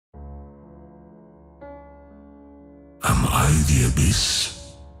I the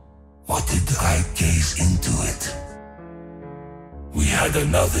abyss? Or did I gaze into it? We had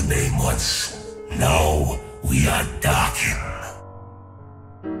another name once. Now we are Darkin.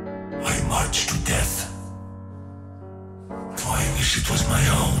 I march to death. I wish it was my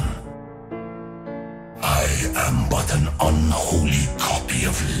own. I am but an unholy copy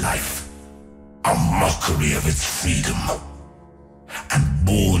of life, a mockery of its freedom, and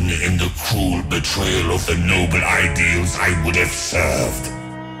born in the cruel betrayal of the noble ideals I would have served.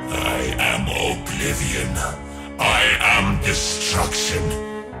 I am oblivion. I am destruction.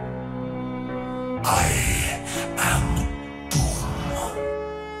 I am doom.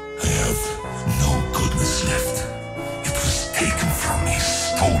 I have no goodness left. It was taken from me,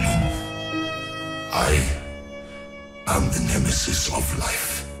 stolen. I am the nemesis of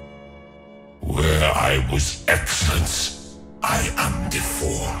life. Where I was excellence, I am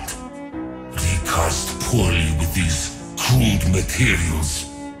deformed, recast poorly with these crude materials.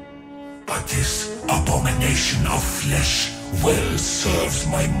 But this abomination of flesh well serves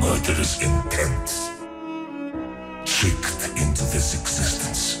my murderous intents. Tricked into this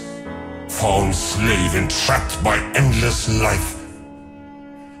existence, foul slave entrapped by endless life,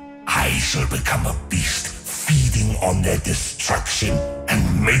 I shall become a beast, feeding on their destruction and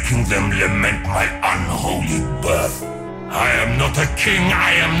making them lament my unholy birth. I am not a king,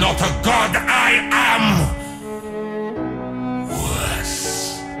 I am not a god, I am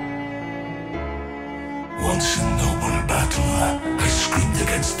worse. Once in noble battle, I screamed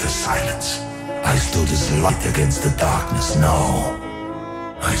against the silence. I stood as light against the darkness. Now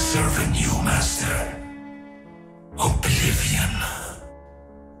I serve a new master, Oblivion.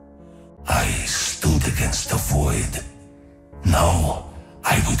 I stood against the void. Now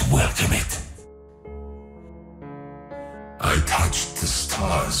I would welcome it. I touched the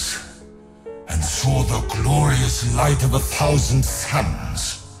stars and saw the glorious light of 1,000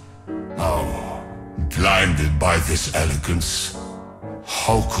 suns. Now, blinded by this elegance,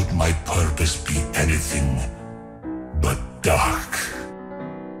 how could my purpose be anything but dark?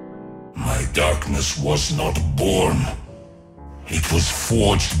 My darkness was not born. It was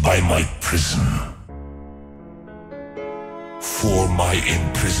forged by my prison. For my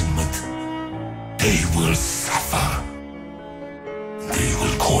imprisonment, they will suffer. They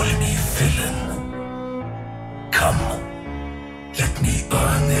will call me villain. Come, let me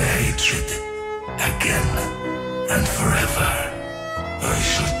earn their hatred again and forever. I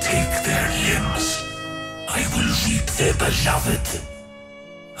shall take their limbs. I will reap their beloved.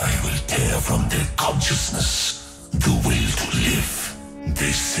 I will tear from their consciousness the will to live.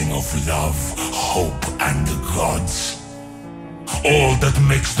 They sing of love, hope, and the gods. All that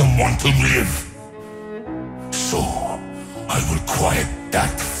makes them want to live. So, I will quiet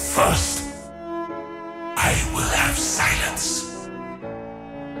that first. I will have silence.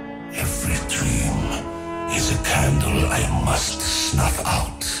 Every dream is a candle I must snuff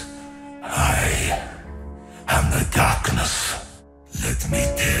out. I am the darkness. Let me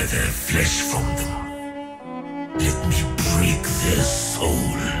tear their flesh from them. Let me break their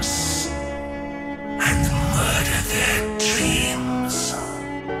souls and murder their dreams.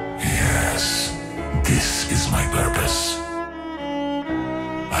 Yes, this is my purpose.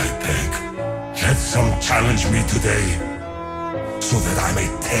 I beg, let some challenge me today, so that I may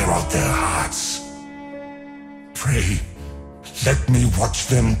tear out their hearts. Pray, let me watch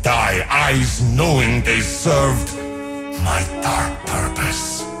them die, eyes knowing they served my dark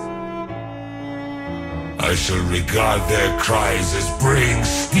purpose. I shall regard their cries as braying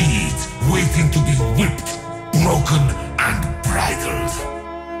steeds, waiting to be whipped, broken, and bridled.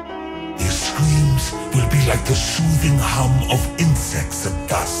 Their screams will be like the soothing hum of insects at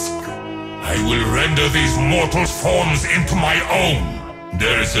dusk. I will render these mortal forms into my own.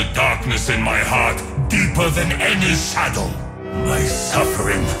 There is a darkness in my heart, deeper than any shadow. My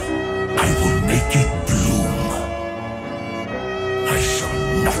suffering, I will make it bloom. I shall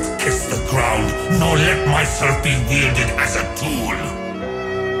not kiss the ground, nor let myself be wielded as a tool.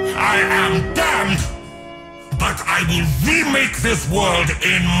 I am damned, but I will remake this world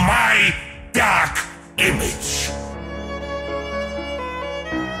in my dark image.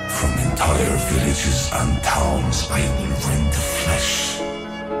 From entire villages and towns I will rend the flesh,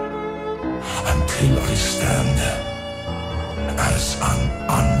 until I stand as an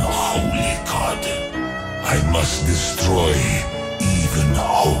unholy god. I must destroy even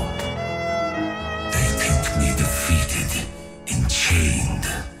hope. They think me defeated, enchained.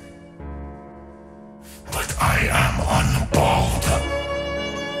 But I am unbowed.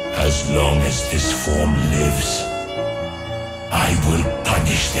 As long as this form lives, I will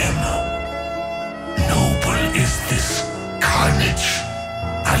punish them. Noble is this carnage,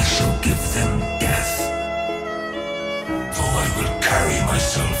 I shall give them death. Though I will carry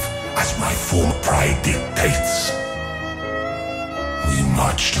myself as my former pride dictates. We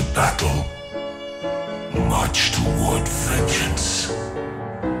march to battle, march toward vengeance.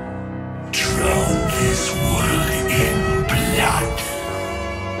 Drown this world in blood.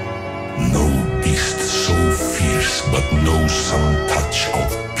 No beast so fierce but knows some touch of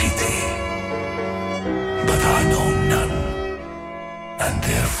pity. But I know none, and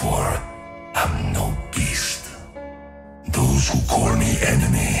therefore am no beast. Those who call me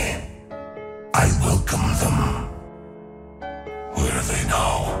enemy, I welcome them. Where are they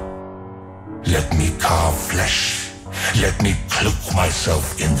now? Let me carve flesh. Let me cloak myself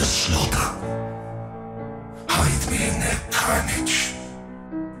in the slaughter. Hide me in their carnage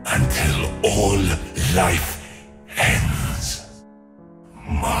until all life ends.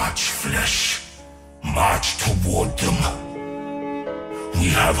 March, flesh. March toward them. We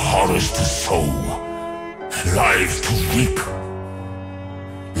have horrors to sow, lives to reap.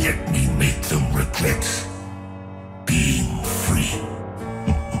 Let me make them regret being free.